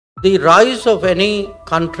The rise of any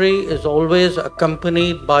country is always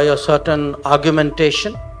accompanied by a certain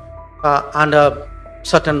argumentation and a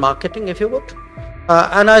certain marketing, if you would.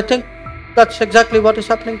 And I think that's exactly what is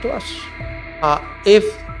happening to us. If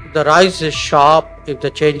the rise is sharp, if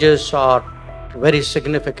the changes are very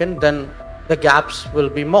significant, then the gaps will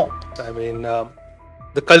be more. I mean,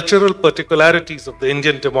 the cultural particularities of the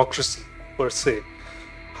Indian democracy per se.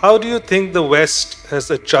 How do you think the West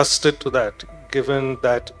has adjusted to that, given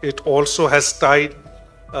that it also has tied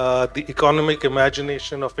the economic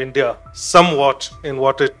imagination of India somewhat in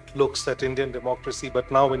what it looks at Indian democracy? But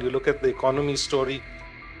now when you look at the economy story,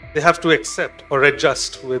 they have to accept or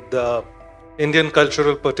adjust with the Indian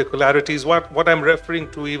cultural particularities. What I'm referring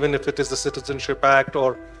to, even if it is the Citizenship Act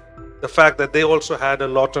or the fact that they also had a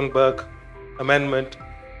Lautenberg amendment,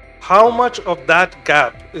 how much of that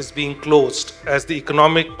gap is being closed as the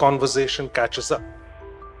economic conversation catches up?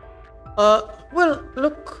 Well,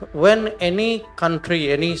 look, when any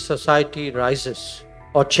country, any society rises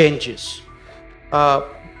or changes,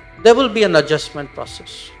 there will be an adjustment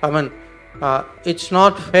process. I mean, it's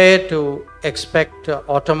not fair to expect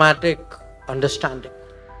automatic understanding.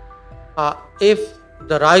 If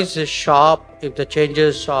the rise is sharp, if the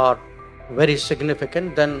changes are very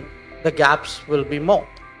significant, then the gaps will be more.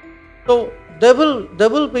 So there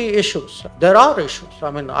will be issues. There are issues.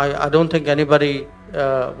 I mean, I don't think anybody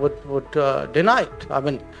would deny it. I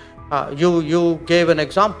mean, you gave an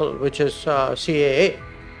example, which is CAA.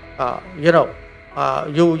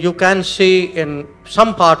 You can see in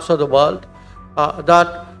some parts of the world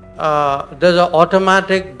that there's an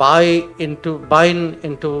automatic buy-in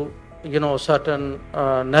into certain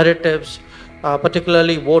narratives,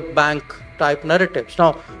 particularly vote bank type narratives.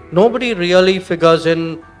 Now, nobody really figures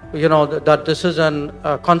in that this is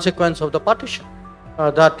a consequence of the partition.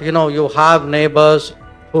 That you have neighbors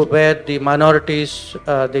where the minorities,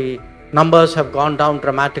 the numbers have gone down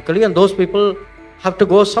dramatically, and those people have to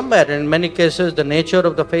go somewhere. In many cases, the nature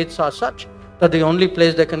of the faiths are such that the only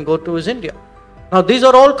place they can go to is India. Now, these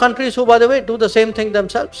are all countries who, by the way, do the same thing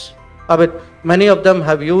themselves. I mean, many of them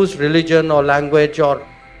have used religion or language or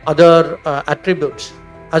other attributes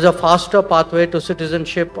as a faster pathway to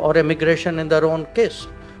citizenship or immigration in their own case.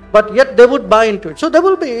 But yet they would buy into it. So there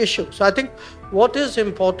will be issues. So I think what is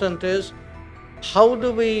important is how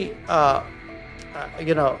do we, how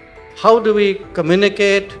do we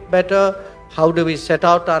communicate better? How do we set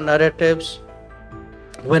out our narratives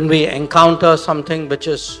when we encounter something which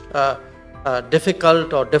is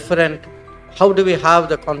difficult or different? How do we have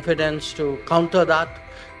the confidence to counter that?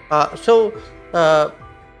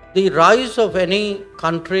 The rise of any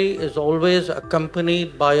country is always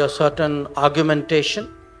accompanied by a certain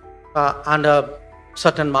argumentation and a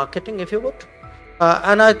certain marketing, if you would.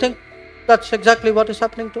 And I think that's exactly what is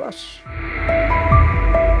happening to us.